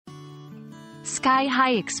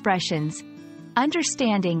Sky-high expressions.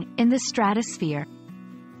 Understanding in the stratosphere.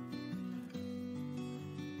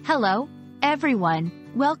 Hello,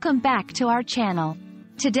 everyone. Welcome back to our channel.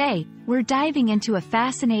 Today, we're diving into a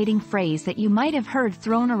fascinating phrase that you might have heard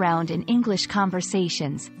thrown around in English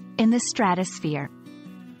conversations, in the stratosphere.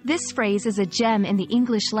 This phrase is a gem in the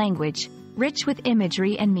English language, rich with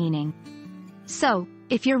imagery and meaning. So,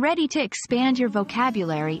 if you're ready to expand your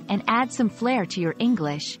vocabulary and add some flair to your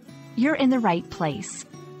English, you're in the right place.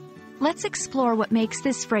 Let's explore what makes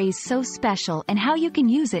this phrase so special and how you can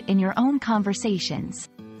use it in your own conversations.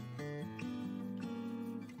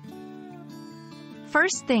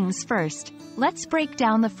 First things first, let's break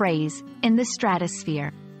down the phrase, in the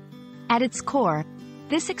stratosphere. At its core,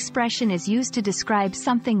 this expression is used to describe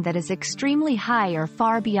something that is extremely high or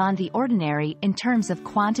far beyond the ordinary in terms of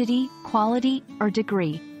quantity, quality, or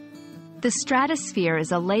degree. The stratosphere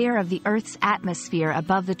is a layer of the Earth's atmosphere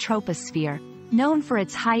above the troposphere, known for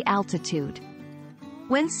its high altitude.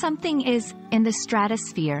 When something is in the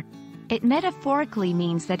stratosphere, it metaphorically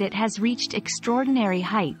means that it has reached extraordinary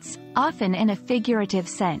heights, often in a figurative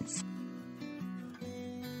sense.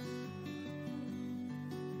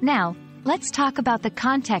 Now, let's talk about the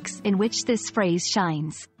context in which this phrase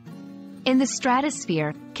shines. In the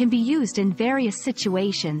stratosphere can be used in various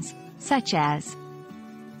situations, such as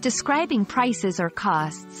describing prices or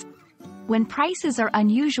costs. When prices are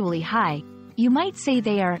unusually high, you might say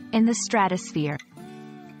they are in the stratosphere.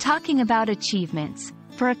 Talking about achievements.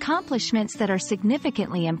 For accomplishments that are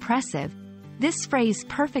significantly impressive, this phrase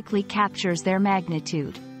perfectly captures their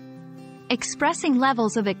magnitude. Expressing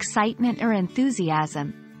levels of excitement or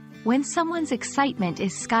enthusiasm. When someone's excitement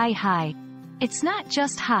is sky high, it's not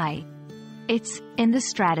just high, it's in the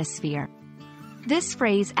stratosphere. This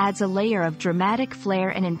phrase adds a layer of dramatic flair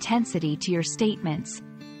and intensity to your statements,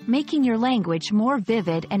 making your language more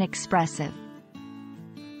vivid and expressive.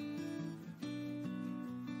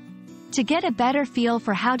 To get a better feel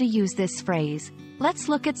for how to use this phrase, let's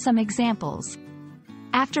look at some examples.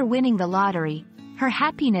 After winning the lottery, her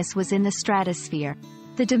happiness was in the stratosphere.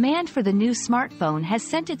 The demand for the new smartphone has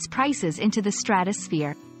sent its prices into the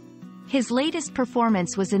stratosphere. His latest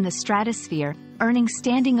performance was in the stratosphere, earning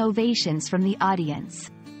standing ovations from the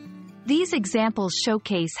audience. These examples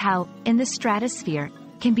showcase how, in the stratosphere,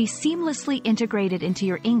 can be seamlessly integrated into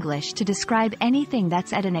your English to describe anything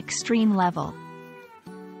that's at an extreme level.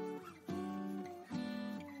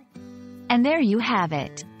 And there you have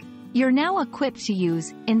it. You're now equipped to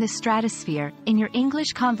use in the stratosphere in your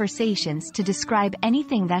English conversations to describe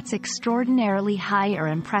anything that's extraordinarily high or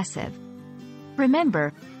impressive.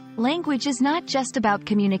 Remember, language is not just about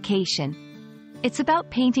communication. It's about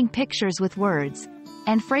painting pictures with words,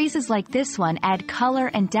 and phrases like this one add color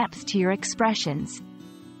and depth to your expressions.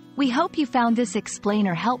 We hope you found this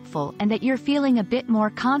explainer helpful and that you're feeling a bit more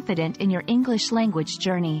confident in your English language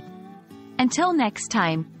journey. Until next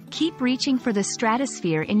time, keep reaching for the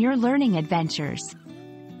stratosphere in your learning adventures.